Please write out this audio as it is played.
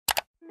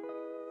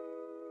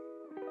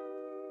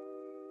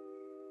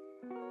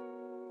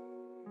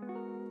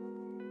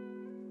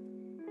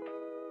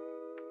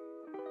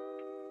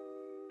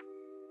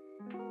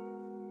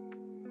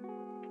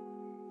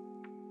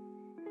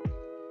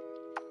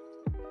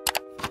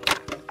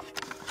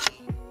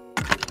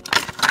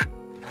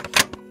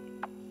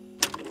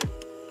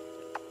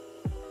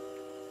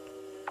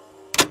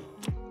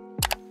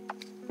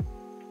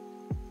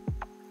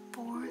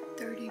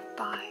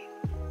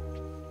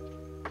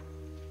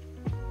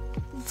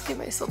Let's give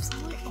myself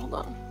some light. Hold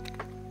on.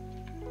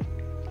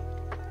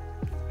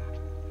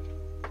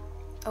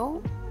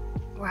 Oh,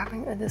 we're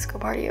having a disco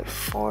party at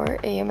 4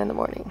 a.m. in the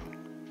morning.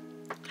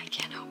 I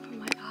can't open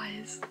my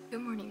eyes.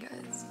 Good morning,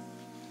 guys.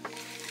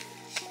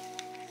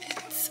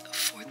 It's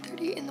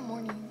 4:30 in the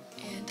morning,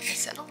 and I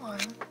set an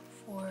alarm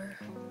for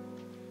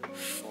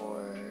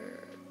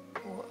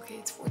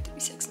it's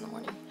 4:36 in the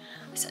morning.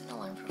 I set an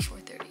alarm for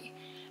 4:30,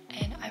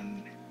 and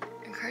I'm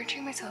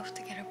encouraging myself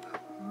to get up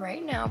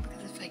right now,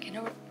 because if I get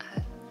up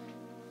at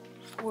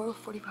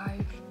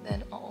 4:45,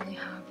 then I'll only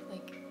have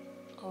like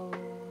a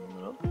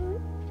little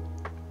bit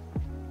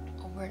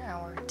over an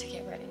hour to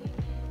get ready.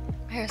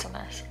 My hair's a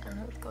mess. I don't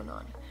know what's going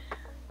on.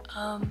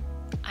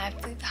 I have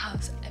to leave the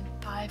house at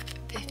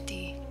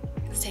 5:50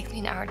 because it takes me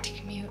an hour to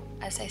commute,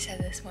 as I said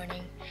this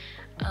morning.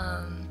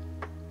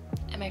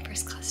 And my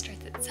first class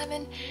starts at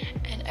 7,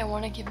 and I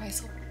want to give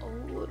myself a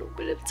little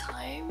bit of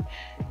time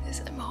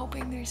because I'm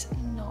hoping there's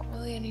not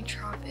really any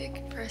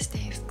traffic. First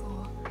day of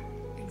school.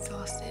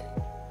 Exhausted.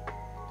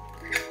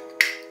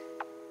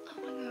 Oh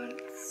my god,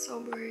 it's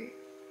so bright.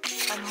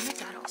 My mom and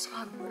dad also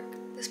have work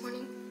this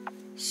morning,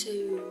 so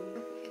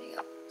I'm getting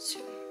up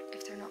soon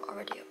if they're not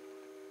already up.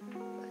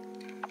 But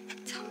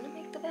time to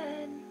make the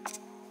bed.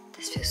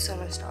 This feels so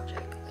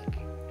nostalgic, like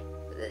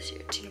for this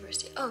year to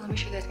university. Oh, let me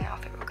show you guys my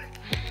outfit real quick.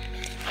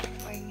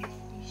 I'm wearing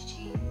these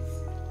jeans,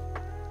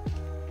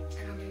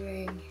 and I'll be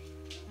wearing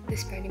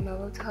this Brandy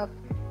Mellow top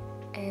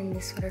and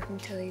this sweater from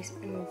Tilly's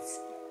and this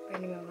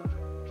Brandy Mellow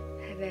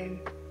headband,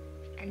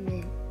 and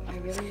then my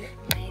really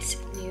nice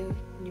New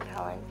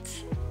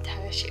Balance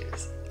tennis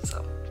shoes.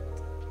 So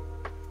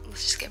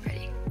let's just get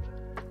ready.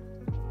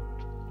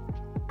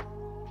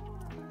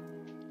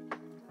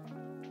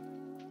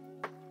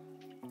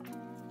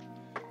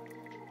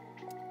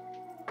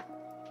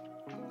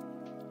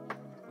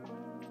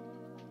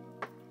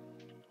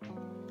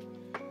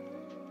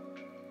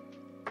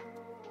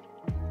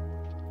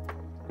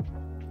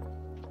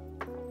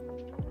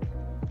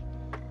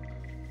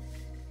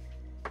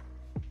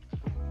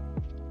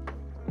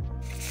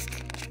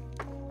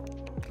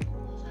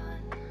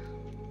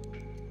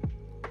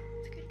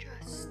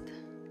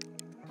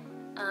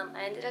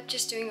 I ended up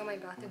just doing all my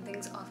bathroom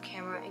things off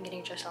camera and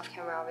getting dressed off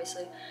camera,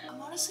 obviously.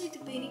 I'm honestly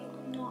debating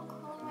on not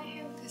curling my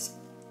hair because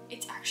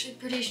it's actually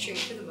pretty straight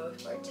for the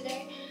most part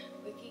today,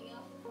 waking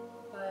up,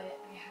 but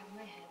I have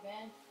my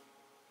headband,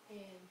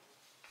 and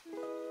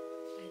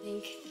I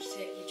think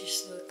it would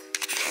just look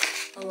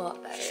a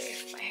lot better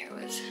if my hair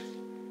was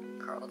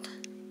curled.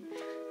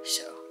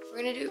 So we're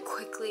gonna do it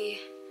quickly.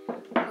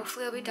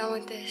 Hopefully I'll be done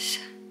with this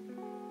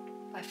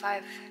by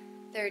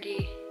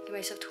 5:30. Give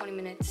myself 20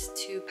 minutes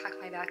to pack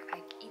my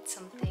backpack, eat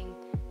something,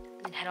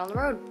 and then head on the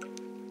road.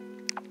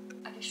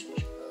 I just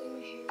finished curling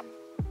my hair.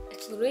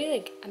 It's literally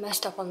like I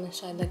messed up on this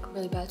side like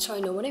really bad, so I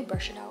know when I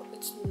brush it out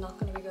it's not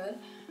gonna be good.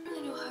 I don't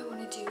really know how I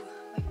want to do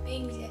my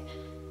bangs yet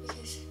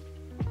because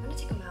I'm gonna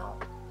take them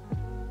out,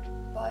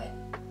 but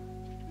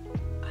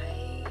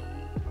I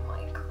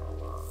might curl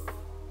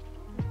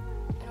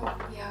them. I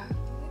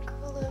might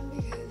curl them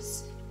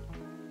because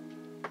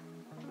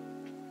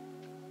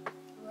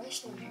the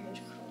rest of my hair is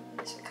curled.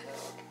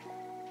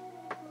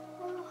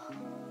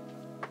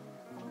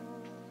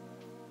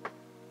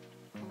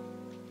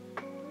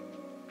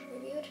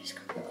 Maybe I'll just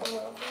curl it a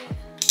little bit. I'm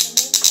gonna put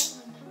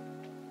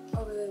it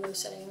on a really low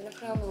setting. I'm gonna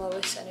put it on the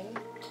lowest setting.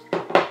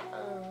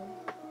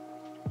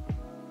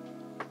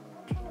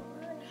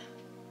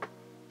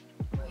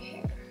 My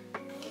hair.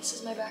 This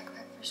is my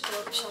backpack for school.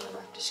 I'm showing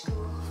back to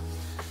school.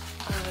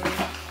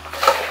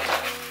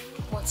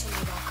 What's in my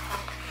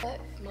backpack? Let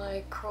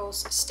my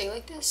curls stay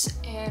like this,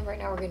 and right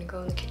now we're gonna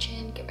go in the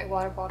kitchen, get my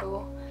water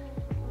bottle,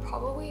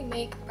 probably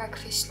make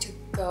breakfast to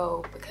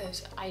go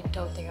because I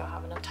don't think I'll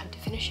have enough time to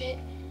finish it.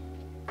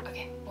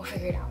 Okay, we'll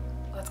figure it out.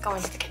 Let's go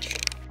into the kitchen.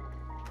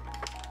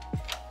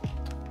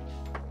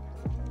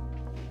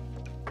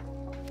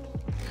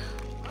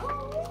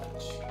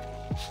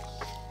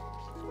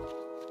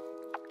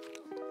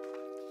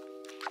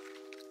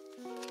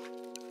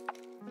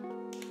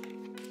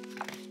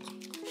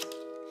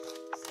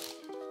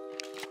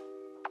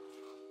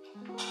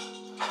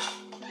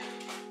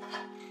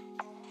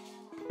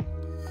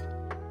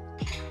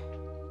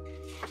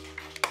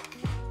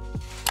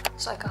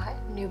 So I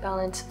got New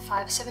Balance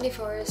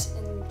 574s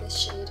in this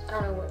shade. I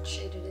don't know what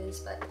shade it is,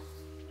 but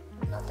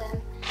not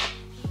them.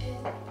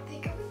 And they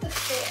go with the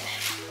fit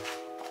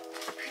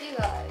pretty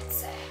well, I would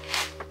say.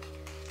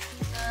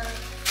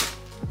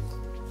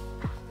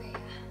 But yeah.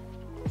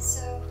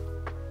 So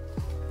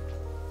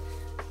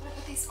I'm gonna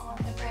put these on.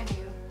 They're brand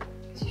new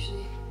because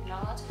usually you're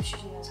not allowed to put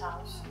shoes in this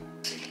house.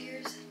 So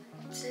here's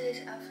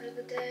today's outfit of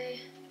the day.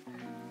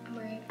 I'm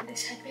wearing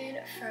this headband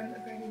from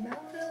Brandy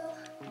Melville.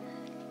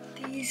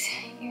 These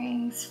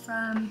earrings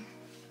from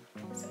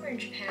somewhere in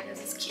Japan.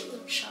 There's this cute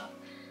little shop.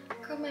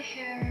 Curled my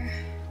hair,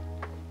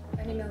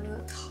 Brandy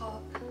Melville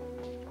top,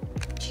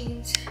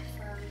 jeans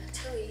from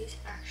Tilly's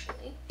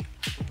actually.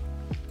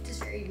 This is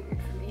very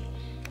weird for me.